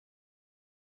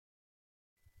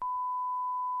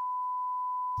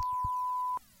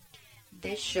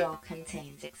This show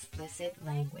contains explicit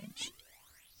language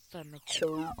for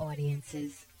mature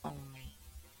audiences only.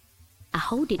 I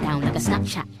hold it down like a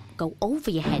Snapchat, go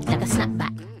over your head like a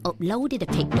snapback. Uploaded a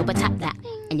pic, double tap that,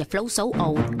 and your flow so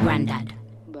old, granddad.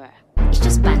 It's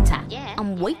just banter. Yeah.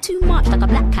 I'm way too much like a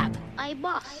black cap. I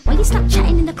boss. Why you stop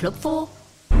chatting in the club for?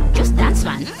 Just dance,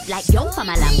 man. Like yo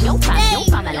famalam, yo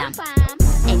famalam.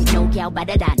 Ain't no girl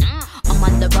better than. I'm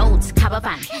on the roads,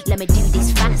 caravan. Let me do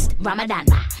this fast, Ramadan.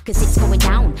 Cause it's going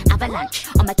down, avalanche.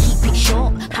 I'ma keep it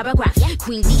short, paragraph.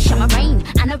 Queen Lisha, Marine,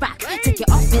 Anorak. Take you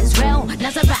off Israel,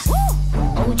 Nazareth.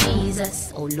 Oh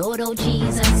Jesus, oh Lord, oh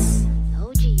Jesus.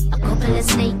 Oh Jesus. A couple of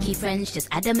snaky friends, just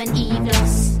Adam and Eve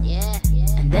lost. Yeah.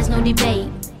 And there's no debate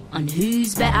on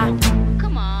who's better.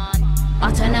 Come on.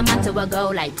 I'll turn a man to a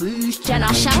girl like Bruce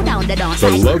Jenner. Shout down the dance The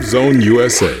like Love Zone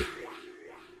USA.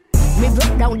 me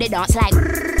rock down the dance like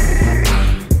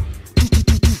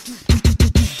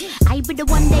I be the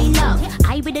one they love,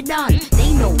 I be the done.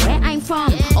 They know where I'm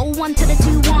from. 01 to the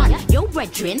 21. Yo,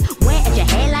 brethren, where is your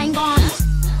hairline gone?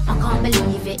 I can't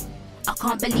believe it. I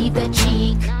can't believe the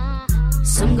cheek.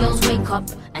 Some girls wake up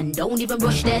and don't even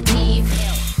brush their teeth.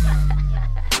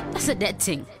 That's a dead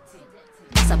thing.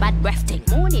 That's a bad breath thing.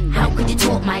 Morning. How could you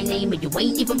talk my name and you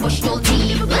ain't even brushed your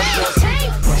teeth? Brush your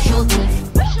teeth. Brush your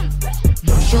teeth. Brush 'em.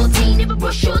 Brush your teeth. Never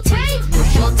brush your teeth.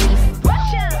 Brush your teeth.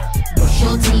 Brush 'em. Brush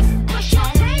your teeth. Brush your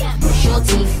teeth. Brush your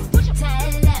teeth.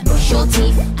 Brush your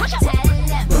teeth. Brush 'em.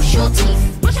 Brush your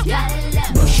teeth. Brush 'em.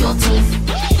 Brush your teeth.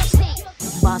 Brush your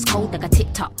teeth. Bars cold like a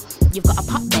TikTok. You've got a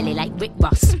pot belly like Rick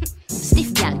Ross.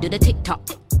 Stiff gal, do the TikTok.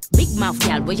 Big mouth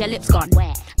gal, where's your lips gone?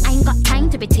 Where? I ain't got time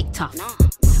to be ticked off.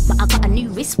 But I got a new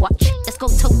wristwatch. Let's go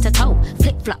toe to toe.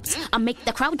 Flip flops. I make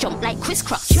the crowd jump like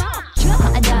crisscross.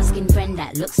 Got a dark skinned friend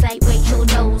that looks like Rachel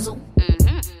Dolezal.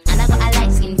 And I got a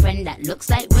light skinned friend that looks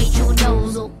like Rachel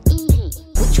Dolezal.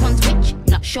 Which one's which?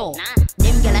 Not sure.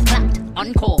 Them gyal are clapped,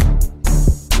 encore.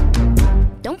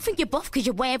 Don't think you're buff cause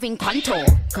you're wearing contour.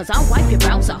 Cause I'll wipe your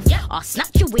brows off. I'll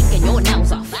snatch your wig and your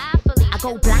nails off. I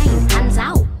go blind, hands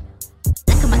out.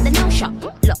 Like I'm at the nail shop.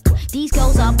 Look, these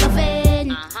girls are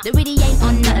bluffing. They really ain't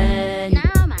on nothing.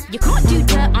 Nah, man. You can't do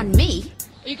dirt on me.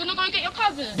 Are you gonna go and get your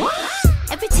cousin?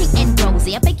 Everything ain't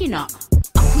rosy, I beg you not.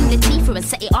 I'll clean the teeth through and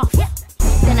set it off.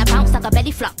 Then I bounce like a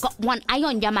belly flop. Got one eye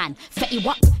on your man. Fetty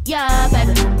what? Yeah,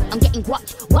 baby. I'm getting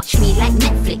watched. Watch me like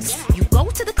Netflix. You go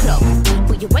to the club,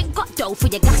 but you ain't got dough for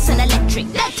your gas and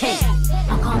electric. Let it.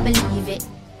 I can't believe it.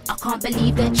 I can't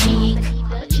believe the cheek.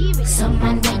 Some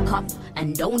man wake up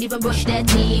and don't even brush their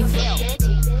teeth.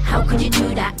 How could you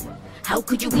do that? How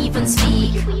could you even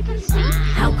speak?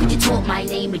 How could you talk my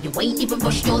name when you ain't even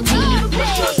brushed your teeth?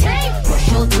 Brush your teeth.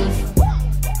 Brush your teeth.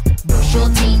 Brush your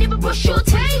teeth. Brush your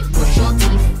teeth. Brush your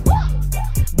teeth.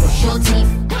 Brush your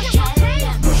teeth. Brush your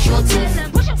teeth. Brush your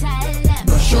teeth. Brush your teeth.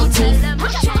 Brush your teeth.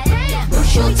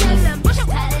 Brush your teeth. Brush your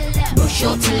teeth. Brush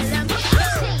your teeth.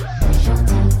 Brush your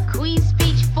teeth. Queen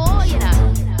speech 4, you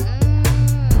know.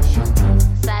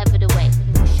 Side for the way.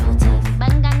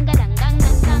 Bang gang ga dang dang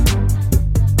dang dang.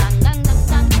 Bang gang dang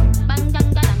dang. Bang gang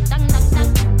ga dang dang dang dang.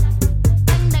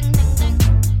 Dang dang dang dang.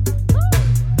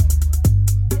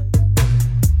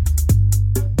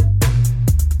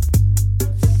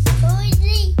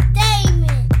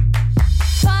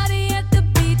 Party at the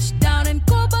beach down in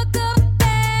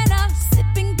Copacabana,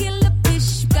 sipping killer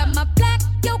fish. Got my black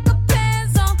yoga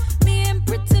pants on. Me and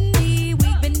Brittany,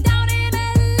 we've been down in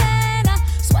Atlanta,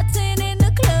 sweating in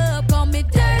the club. Call me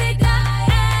Dirty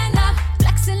Diana,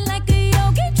 flexing like a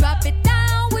yogi. Drop it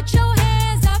down with your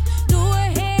hands up. Do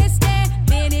a headstand,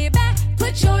 bend it back,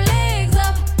 put your legs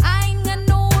up. I ain't got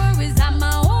no worries. I'm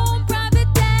my own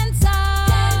private dancer.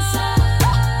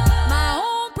 My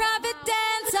own private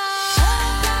dancer.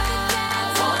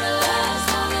 Wanna last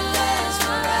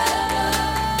forever.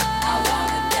 I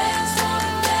wanna dance all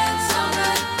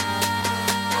night.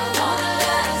 I wanna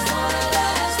last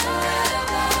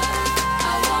forever.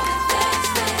 I wanna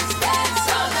dance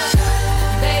all night.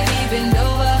 Baby, bend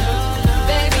over.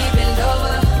 Baby, bend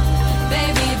over.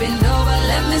 Baby, bend over.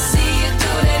 Let me see you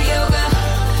do that yoga.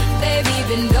 Baby,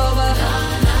 bend over.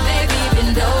 Baby,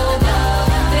 bend over.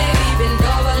 Baby, bend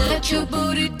over. Let your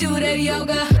booty do that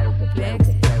yoga. Flex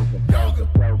it.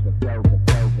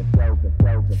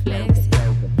 Flex it.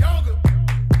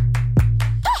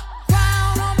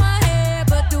 Crown on my head,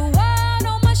 but the world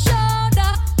on my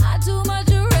shoulder. I too much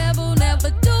a rebel, never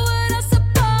do what I'm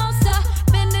supposed to.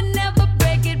 Bend and never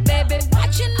break it, baby.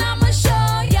 Watching, I'ma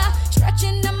show ya.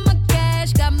 Stretching on my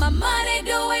cash, got my money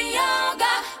doing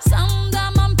yoga.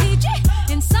 Sometimes I'm peachy,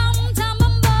 and sometimes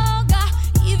I'm boga.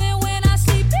 Even when I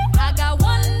sleep, I got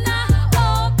one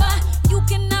eye open. You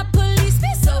cannot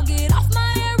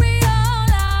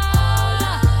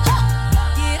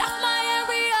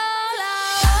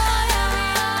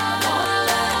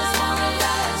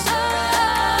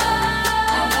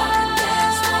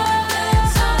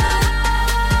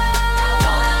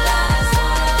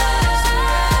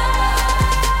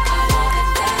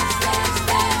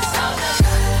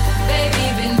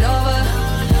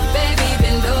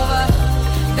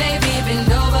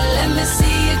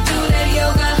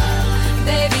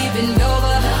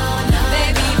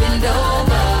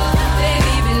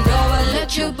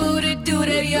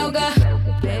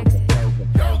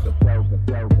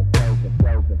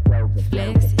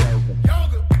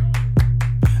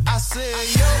said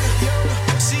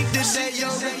yoga, she did that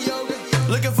yoga.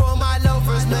 Looking for my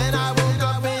loafers, man, I woke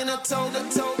up in a toga.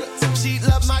 She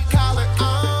loved my collar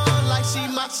on like she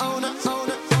my owner.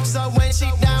 So when she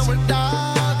down with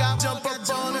dog, I jump up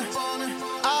on her.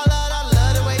 Oh Lord, I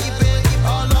love the way you been.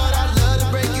 Oh Lord, I love to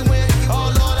break you in.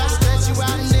 Oh Lord, I stretch you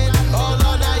out and in. Oh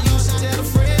Lord, I used to tell a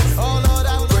friend. Oh Lord,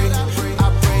 I pray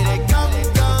they come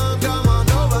on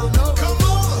over. Come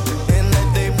on, and let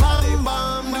they bum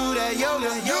do that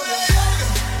yoga.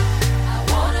 I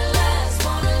wanna last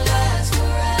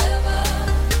forever.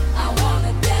 I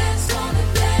wanna dance all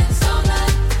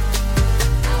night.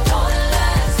 I wanna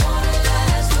last forever.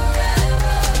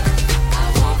 I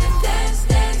wanna dance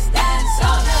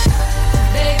all night.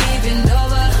 Baby, bend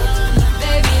over.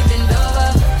 Baby, bend over.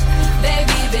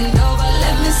 Baby, bend over.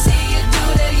 Let me see you do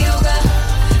that yoga.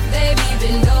 Baby,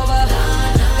 bend over.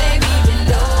 Baby,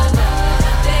 bend over.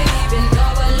 Baby, bend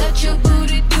over. Let your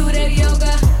booty do that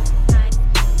yoga.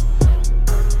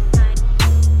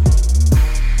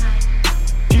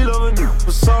 She loving new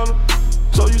persona,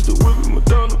 so used to whipping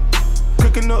Madonna.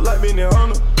 Cooking up like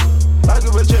Benihana. I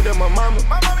give a check to my mama.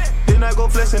 Then I go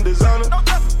flex in designer.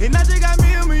 And I just got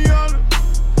me a Miata.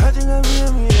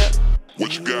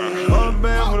 What you got? On the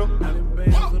band with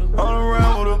her, on the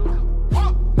round with her.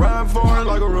 Riding for her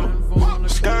like a runner.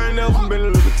 Sky ain't never been a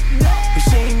little. You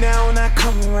see now when I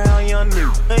come around, young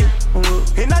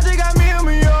nigga. And I just got me a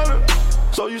Miata.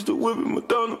 So used to whipping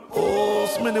Madonna. Oh,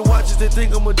 so many watches, they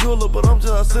think I'm a jeweler, but I'm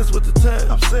just obsessed with the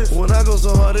time. When I go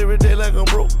so hard every day like I'm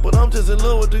broke, but I'm just in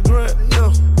love with the grind.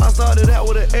 Yeah, I started out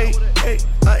with an 8,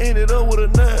 I ended up with a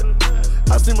 9.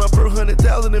 I see my first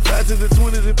 100,000 in 5s and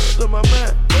 20s and f***ed up my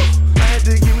mind. I had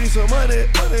to give me some money,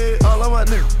 all of my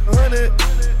niggas, 100.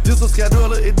 This a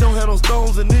scadola, it don't have no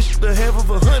stones, and this shit the half of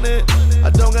 100. I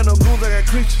don't got no goons, I got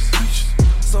creatures.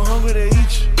 So hungry they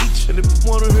eat you. And if you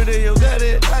wanna hear that, yo, got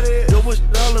it. Yo, push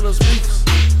it all in the speakers.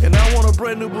 And I want a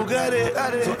brand new Bugatti,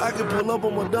 so I can pull up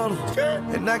on Madonna.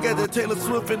 And I got that Taylor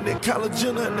Swift and that Kylie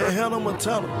Jenner and that Hannah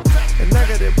Montana. And I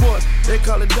got that boy, they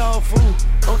call it dog food.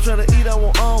 I'm tryna eat, I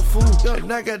want all food.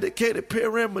 And I got that Katy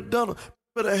Perry and Madonna.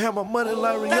 Better have my money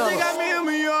like Rihanna. Now they got me a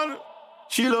Miata.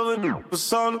 She loving new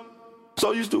persona,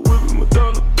 so used to whipping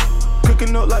Madonna.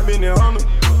 Cooking up like Benihana.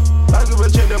 I give a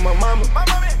check to my mama.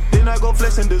 Then I go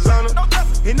flex in designer.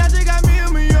 And I just got me a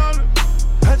Miata.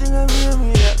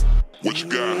 What you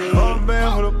got? On the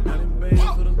band with her,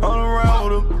 on the round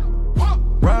with her.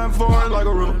 Riding for her like a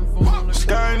runner.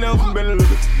 Sky ain't never been a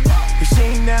little. You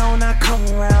see now when I come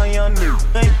around, young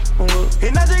nigga.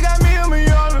 And I just got me a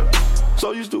Miata.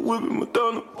 So used to whipping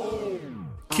Madonna.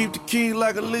 Keep the key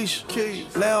like a leash.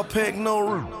 Loud pack, no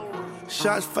room.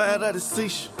 Shots fired at the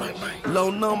seashore. Low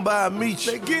number, I meet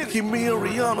you. Keep me a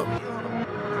Rihanna,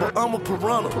 but I'm a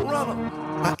piranha.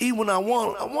 I eat when I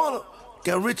want it.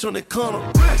 Got rich on the corner.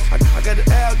 I got the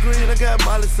Al Green, I got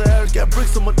Miley Cyrus, got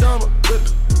bricks on Madonna.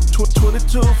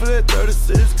 22 for that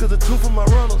 36, cause the 2 for my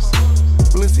runners.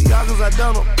 Balenciagas, I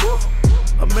done them.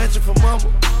 A mansion for mama,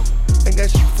 ain't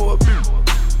got shit for a beat.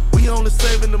 We only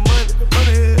saving the money.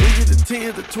 We get the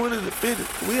 10s, the 20s, the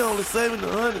 50s. We only saving the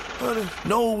 100.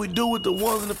 Know what we do with the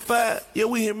 1s and the 5. Yeah,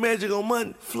 we hit magic on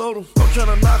money. Float 'em. I'm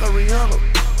tryna knock a Rihanna.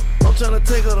 I'm tryna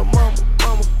take her to mama.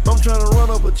 I'm tryna run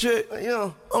up a check.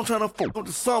 Yeah, I'm tryna fuck up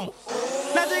the summer.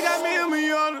 Now they got me a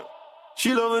Miata.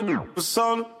 She loving new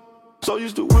persona, so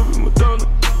used to whipping Madonna.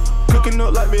 Cooking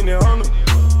up like Benihana.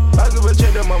 I give a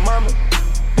check to my mama.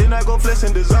 Then I go flex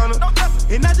in designer.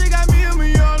 And I just got me a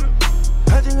Miata.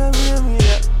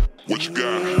 What you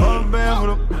got? On the band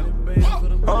with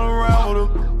her, on the round with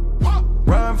her.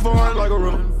 Riding for her like a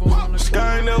runner.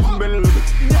 Sky ain't never been a little.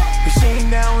 You see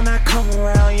now when I come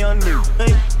around, young nigga.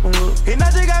 And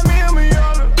I just got me a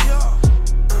Miata.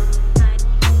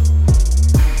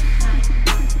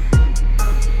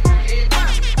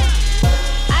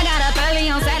 I got up early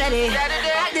on Saturday.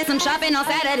 I did some shopping on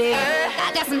Saturday.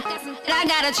 I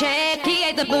got a check. He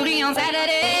ate the booty on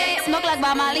Saturday. Smoke like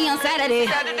Bob Marley on Saturday.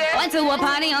 Went to a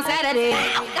party on Saturday.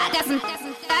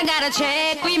 I got a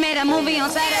check. We made a movie on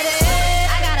Saturday.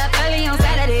 I got up early on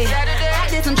Saturday. I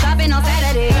did some shopping on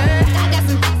Saturday.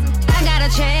 I got a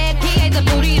check. He ate the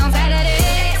booty on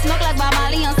Saturday. Smoke like Bob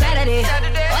Marley on Saturday.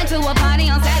 Went to a party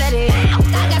on Saturday.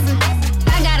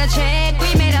 I got a check.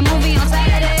 We made a movie on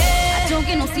Saturday. I don't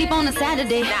get no sleep on a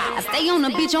Saturday. I stay on the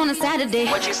beach on a Saturday.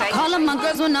 I call up my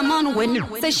girls when I'm on the way.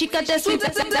 Say she got that sweet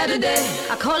Saturday.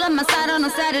 I call up my side on a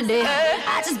Saturday.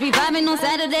 I just be vibing on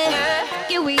Saturday.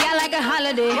 Yeah, we out like a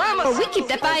holiday. But we keep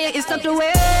that fire, it's tucked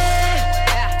away.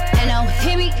 And don't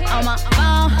hear me on my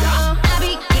phone. I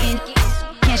be getting,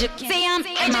 can't you see I'm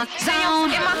in my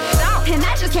zone? And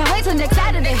I just can't wait till next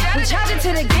Saturday. We charge it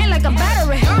to the game like a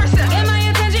battery.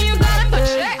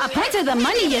 to the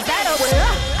money, is that okay?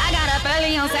 I got up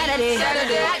early on Saturday.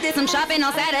 I did some shopping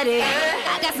on Saturday.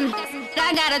 I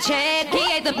got a check. He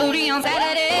ate the booty on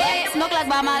Saturday. Smoke like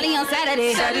Bob Marley on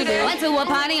Saturday. Went to a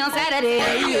party on Saturday.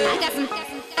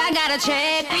 I got a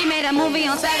check. We made a movie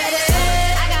on Saturday.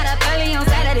 I got up early on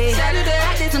Saturday.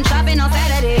 I did some shopping on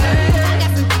Saturday.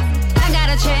 I got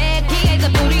a check. He ate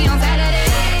the booty on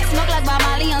Saturday. Smoke like Bob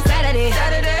Marley on Saturday.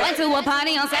 Went to a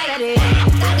party on Saturday.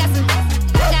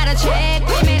 I got a check.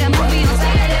 We made a movie on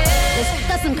Saturday. Let's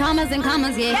got some commas and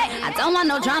commas, yeah. I don't want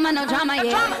no drama,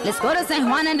 yeah. Let's go to San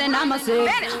Juan and then I'ma say,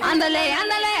 andale.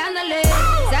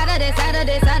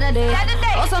 Saturday.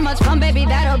 Oh, so much fun, baby,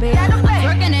 that'll be. I'm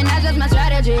working and that's just my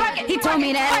strategy. He told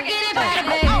me that, get it better,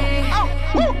 baby.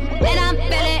 And I'm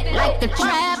feeling like a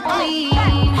trampoline.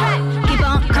 Keep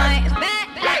on coming back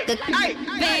like a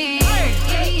thing.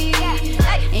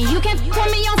 And you can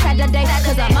put me on Saturday,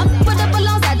 cause I'm up with the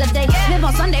balloons Saturday. Live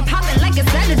on Sunday, popping like a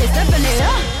Saturday, stepping it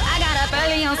up. I got up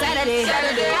early on Saturday.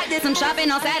 I did some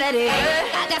shopping on Saturday.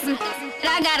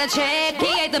 I got a check. He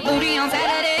ate the booty on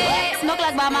Saturday. Smoke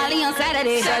like Bob Marley on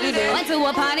Saturday. Went to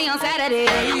a party on Saturday.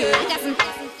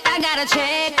 I got a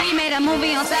check. We made a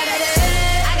movie on Saturday.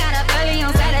 I got up early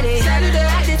on Saturday.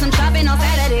 I did some shopping on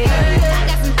Saturday.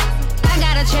 I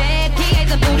got a check. He ate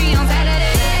the booty on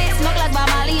Saturday. Smoke like Bob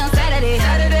Marley on Saturday.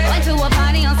 Went to a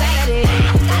party on Saturday.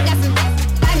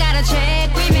 I got a check.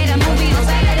 We made a movie on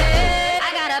Saturday. I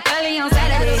got up early on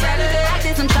Saturday. I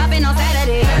did some shopping on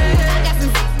Saturday.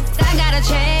 I got a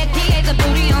check. He ate the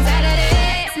booty on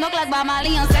Saturday. Smoke like Bob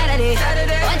Marley on Saturday.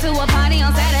 Went to a party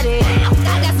on Saturday.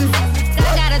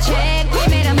 I got a check. We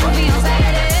made a movie on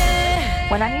Saturday.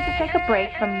 When I need to take a break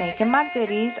from making my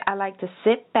goodies, I like to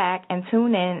sit back and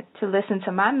tune in to listen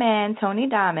to my man Tony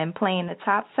Diamond playing the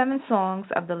top 7 songs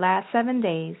of the last 7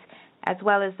 days, as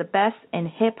well as the best in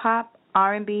hip-hop,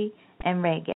 R&B, and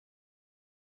reggae.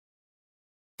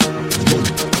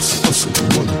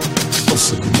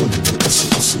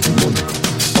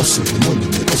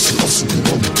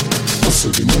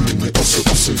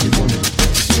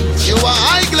 You are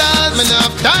high class, me not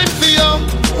have time for you.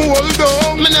 Hold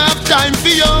on, me not have time for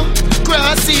you.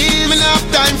 Crossing, me not have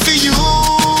time for you.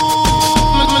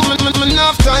 Me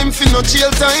not have time for no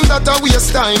jail time, that a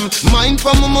waste time. Mind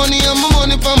for my money and my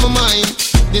money for my mind.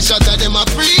 The shot of them a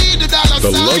free, the dollar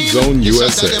sign. The Love Zone USA.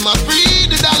 The shot of them a free,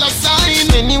 the dollar sign.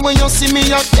 Anyway you see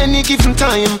me at any given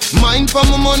time. Mind for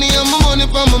my money and my money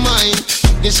for my mind.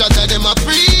 The shot of them a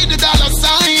free, the dollar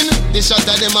sign. The shot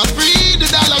of them a free, the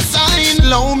dollar sign.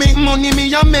 Low me, money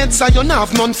me a meds, I don't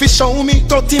have none fi show me.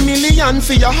 30 million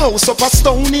for your house up a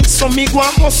stony. So me go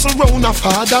a hustle round a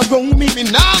father round me. Me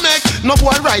nah make no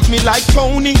boy ride me like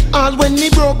pony. All when me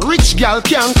broke, rich gal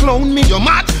can't clone me. You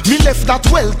mad? Me left that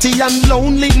wealthy and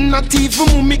lonely. Not even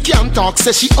mommy can't talk,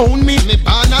 say she own me. Me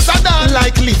born as a dog,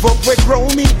 like live up where grow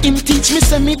me. Him teach me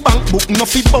say me bank book no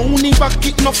fi bony.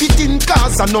 Pocket no fit in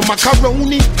cars and no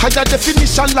macaroni. Higher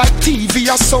definition like TV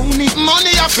or Sony.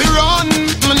 Money I fi run.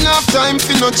 Me not have time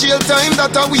for no jail time,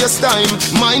 that a waste time.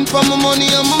 Mind for my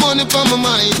money and my money for my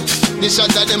mind. The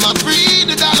shot of them a free,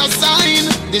 the dollar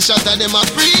sign. The shot of them a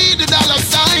free, the dollar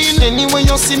sign. Anyway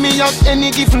you see me at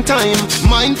any given time.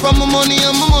 Mind for my money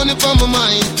and my money for my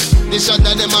mind. The shot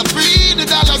of them a free, the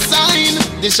dollar sign.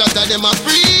 The shot of them a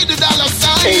free, the dollar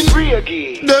sign.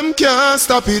 Them can't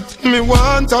stop it. Me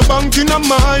want a bank in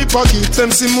my pocket. Them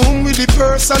see moon with the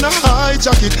purse and a high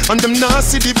jacket. And them not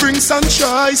see the drinks and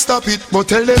try stop it. But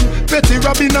tell them petty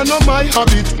robbing and not my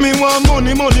habit. Me want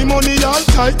money, all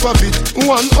type of it.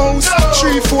 One house,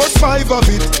 3, 4, 5 of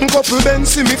it. Couple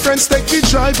Benz see me friends take the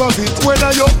drive of it.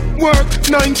 Whether you work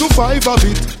 9 to 5 of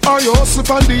it, or you hustle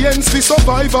on the ends we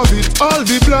survive of it. All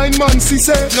the blind man see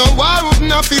say, no war would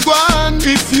not be gone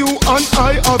if you and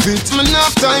I have it. Me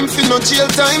not have time for no jail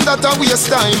time, that a waste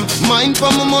time. Mind for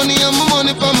my money and my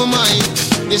money for my mind.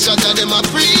 The shot of them a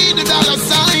free, the dollar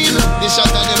sign. The shot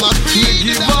of them a free,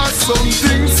 the dollar sign.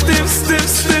 Something stiff.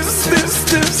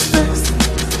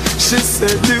 She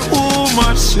said the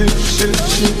woman shit.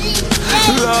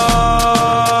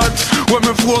 Lord, when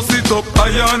me force it up,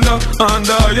 ayanda,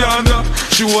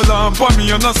 she hold on for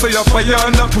me and I say a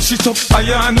fayanda. Push it up,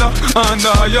 ayanda.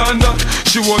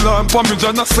 She hold on for me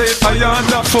and I say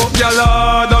ayanda. Fuck y'all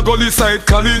hard, I go inside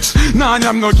college. Nah,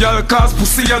 I'm no girl cause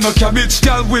pussy and no cabbage.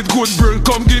 Girl with good brain,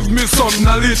 come give me some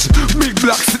knowledge. Big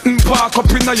black sitting park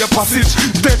up in your passage.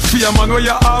 Dead fear man where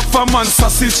you half a man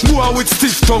sausage. Boy with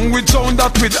stiff tongue, we drown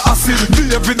that with acid.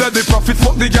 The everyday the profit,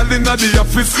 fuck the girl in the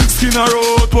office. Skin her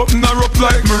out, open her up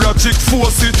like mirage.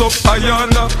 Force it up,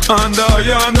 ayanda.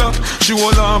 She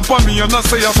hold on for me and I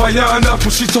say a fire under.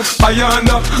 Push it up,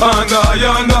 ayanda,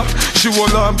 ayanda. She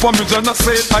hold on for me and I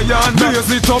say ayanda.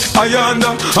 Blaze it up,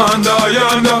 ayanda,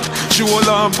 ayanda. She hold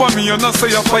on for me and I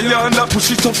say a fire under.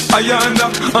 Push it up, ayanda,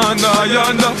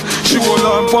 ayanda. She hold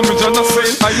on for me and I say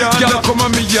ayanda. Girl come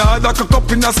on me yard, I cock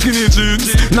up in a skinny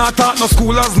jeans. Not at no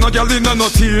schoolers, no girl in no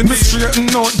teen. Me straighten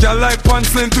out, girl like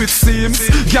pants length with seams.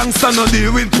 Gangsta no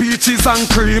deal with peaches and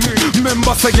cream.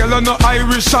 Remember say girl no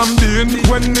Irish and bean.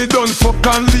 When me done fuck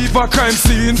and leave a crime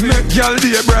scene. Make girl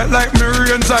day bright like me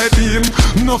range I beam.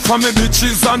 Enough of me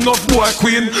bitches and enough boy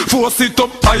queen. Force it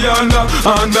up, ayanda,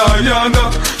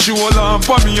 ayanda. She hold on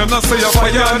for me and I say a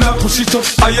ayanda. Push it up,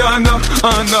 ayanda,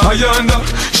 ayanda.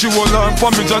 She hold on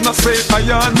for me and I say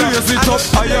ayanda. Raise it up,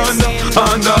 ayanda,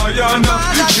 ayanda.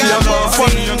 She hold on for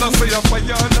me and I say a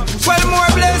ayanda. Well,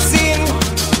 more blessing,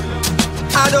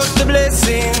 adopt the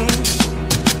blessing,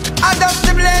 adopt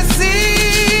the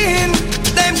blessing.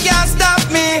 Them can't stop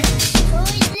me.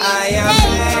 I am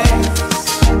blessed,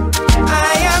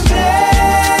 I am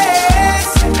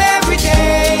blessed. Every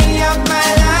day of my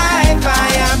life I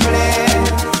am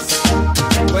blessed.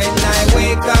 When I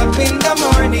wake up in the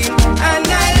morning and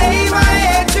I lay my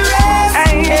head to rest,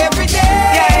 every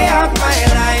day of my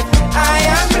life I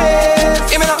am blessed.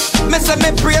 Give me now. Me say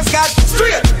me praise God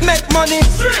straight, make money,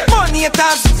 money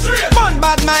haters, bun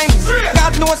bad mind.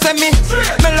 God knows me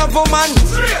love woman,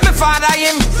 me father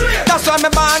him, that's why me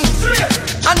born.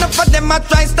 Enough of them a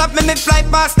try stop me fly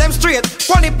past them straight.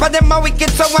 One heap of them a wicked,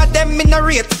 so what them in a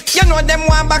rate. You know them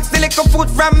want back the little food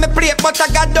from me plate, but I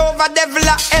got over devil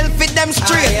a hell fit them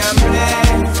straight. I am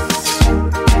blessed,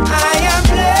 I am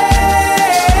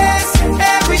blessed.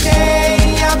 Every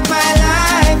day of my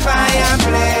life I am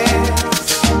blessed.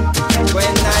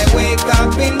 When I wake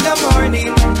up in the morning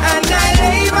and I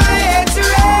lay my head to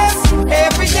rest,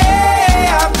 every day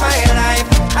of my life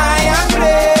I am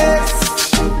blessed.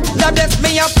 Lord bless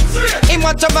me up, Him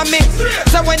watch over me.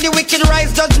 So when the wicked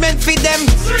rise, judgment feed them.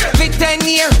 For 10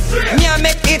 years, me I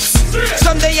make it.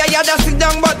 Someday I had to sit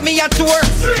down, but me a tour.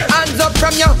 Hands up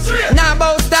from you, now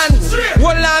bow stand.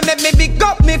 Hold on, make me big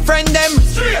up me friend them.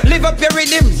 Live up your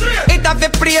rhythm, it have a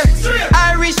play.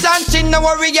 Irish and chin, no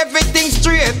worry, everything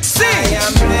straight. See, I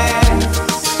am blessed,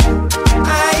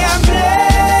 I am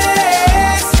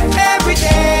blessed. Every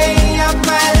day of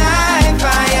my life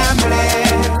I am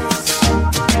blessed.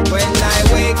 When I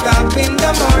wake up in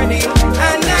the morning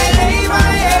and I lay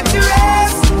my head to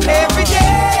rest, every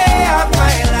day of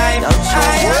my life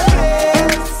I am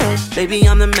blessed. Baby,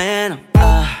 I'm the man.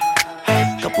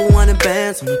 Couple 100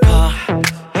 bands on the car,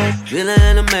 villa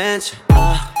in a mansion.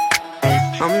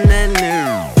 I'm that new.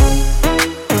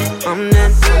 I'm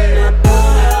that.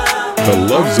 The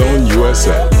Love Zone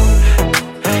USA.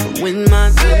 Win my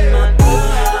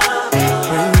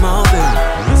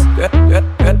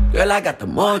girl, I got the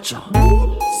mojo.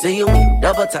 See you when you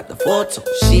double tap the photo.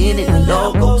 She ain't in the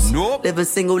logos. Living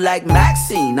single like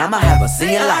Maxine. I'ma have her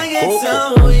singing like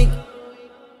Coco.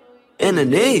 In the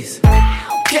knees.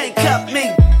 Can't cut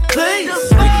me, please.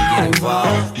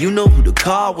 You know who to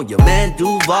call when your man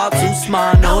Duval too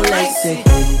smart, no lacy.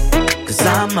 Cause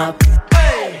I'm up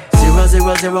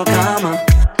 000, comma.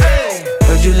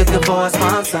 Heard you looking for a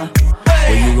sponsor.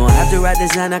 Well, you gon' have to ride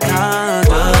this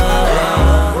anaconda.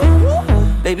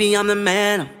 Baby, I'm the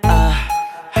man.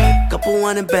 Couple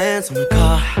 100 bands on the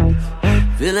car,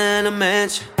 villa in a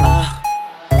mansion.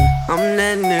 I'm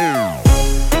that new.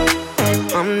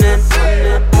 I'm that.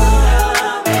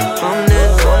 I'm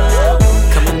that.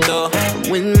 Coming through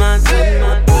with my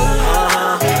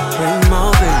bring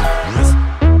more business.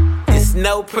 It's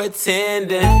no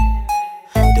pretending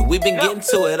that we've been getting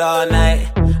to it all night.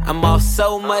 I'm off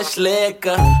so much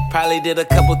liquor. Probably did a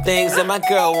couple things that my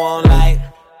girl won't like.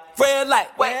 Red light,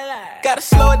 wait, gotta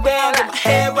slow it down, get my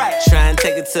head right. Try and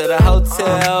take it to the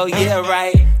hotel, yeah,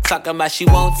 right. Talking about she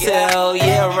won't tell,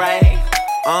 yeah, right.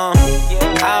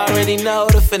 I already know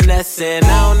the finessing.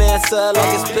 I don't answer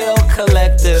like it's bill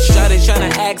collector. Shawty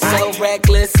tryna act so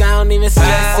reckless, I don't even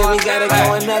stress it. We got it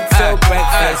going up till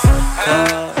breakfast.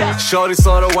 Shorty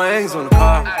saw the wings on the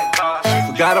car.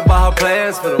 She forgot about her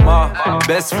plans for tomorrow.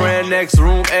 Best friend next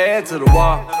room, add to the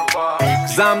wall.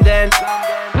 Cause I'm that.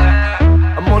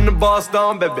 I'm on the boss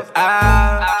down, baby.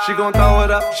 She gon' throw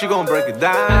it up, she gon' break it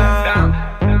down.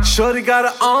 Shorty got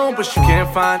her own, but she can't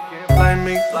find like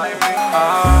me.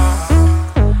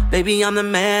 Baby, I'm the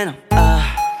man.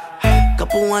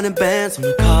 Couple 100 bands on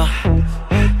the car,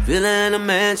 villa in a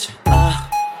mansion.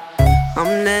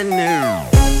 I'm that new.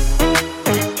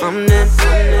 I'm that.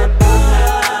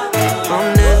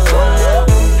 I'm that.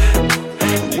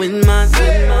 With my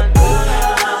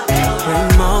bring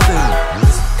more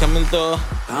business. Coming through.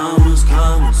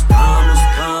 Commas.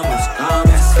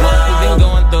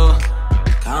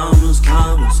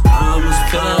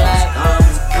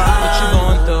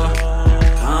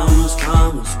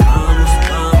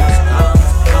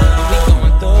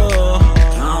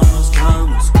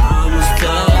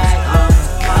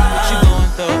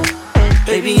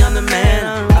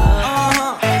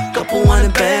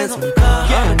 bands on the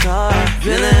car,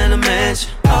 villa in a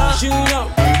mansion. You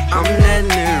know, I'm that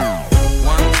nigga.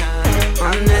 One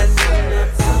time, I'm that nigga.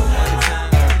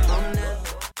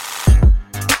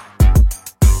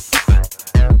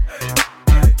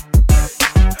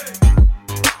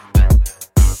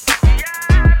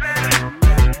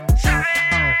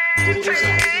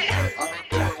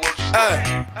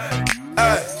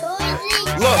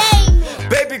 Look,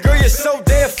 baby girl, you're so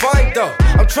damn fine though.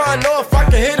 I'm trying to know if I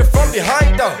can hit it from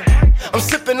behind though. I'm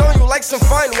sipping on you like some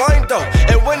fine wine though.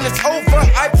 And when it's over,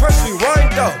 I press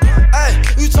rewind though. Ay,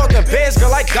 you talking bands,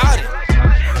 girl, I got it.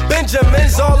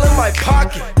 Benjamin's all in my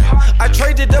pocket. I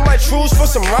traded in my trues for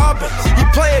some robbers. You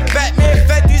playing Batman,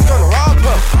 Fetty's gonna rob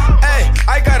her. Ay,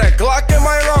 I got a Glock in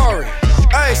my Rari.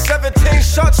 Ay, 17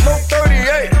 shots, no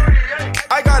 38.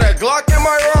 I got a Glock in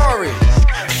my Rari.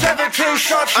 17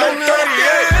 shots, no 38.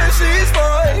 She's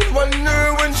fine,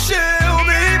 wonder when she'll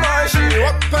be mine. She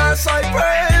walk past like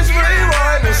praise,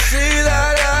 rewind and see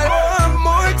that one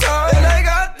more time. And I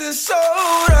got this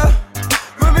soda.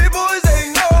 Remy boys,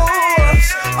 they know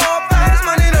us. All fast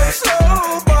money, no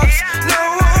slow bucks. No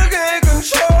one can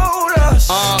control us.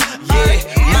 Yeah,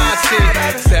 my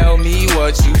ticket. Tell me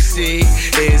what you see.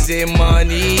 Is it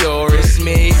money or it's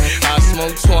me? I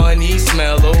smoke 20,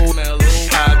 smell mellow.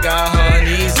 I got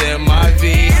honeys in my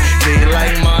V. They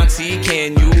like Monty,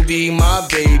 can you be my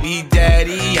baby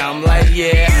daddy? I'm like,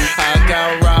 yeah. I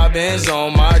got robins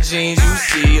on my jeans. You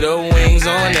see the wings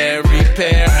on every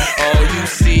pair. All you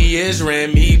see is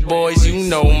Remy boys. You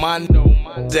know my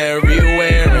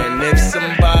everywhere. And if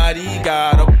somebody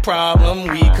got a problem,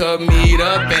 we could meet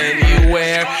up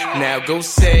anywhere. Now go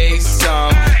say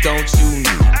some. Don't you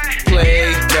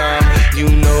play dumb? You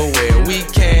know where we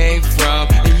came from.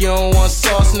 And you don't want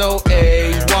sauce, no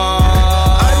A1.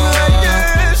 I'm like,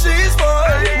 yeah, she's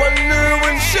fine. Wonder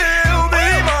when she'll be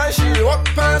mine. She walk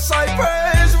past like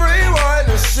praise, rewind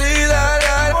and see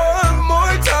that one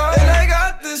more time. And I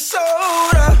got this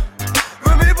soda.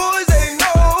 Remy boys, they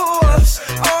know us.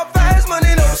 All fast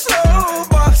money, no slow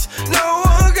bucks. No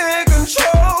one can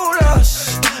control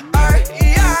us. Alright,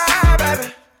 yeah,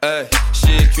 baby. Hey,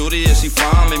 she a cutie, yeah, she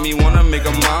fine. Make me wanna make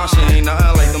her mine. She ain't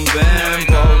nothing like them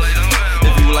bambos.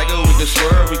 If you like it, we can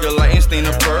swerve. We can light and stain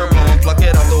the purple and pluck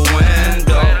it out the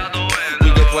window.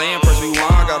 We can play and press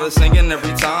rewind. Got her singing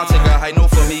every time. Take a high note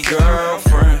for me,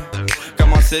 girlfriend. Got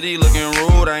my city looking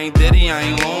rude. I ain't Diddy, I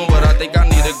ain't long, but I think I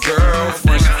need a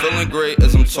girlfriend. She feeling great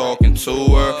as I'm talking to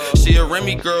her. She a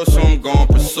Remy girl, so I'm gon'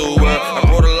 pursue her. I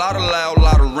brought a lot of loud,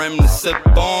 lot of Rem to sip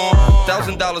on.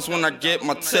 $1,000 when I get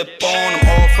my tip on. I'm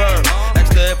off her.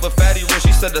 Asked her if a fatty rich,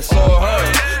 she said that's all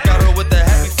her. Got her with the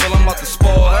happy feel, I'm about to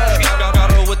spoil her.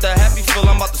 Got her with the happy feel,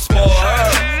 I'm about to spoil her.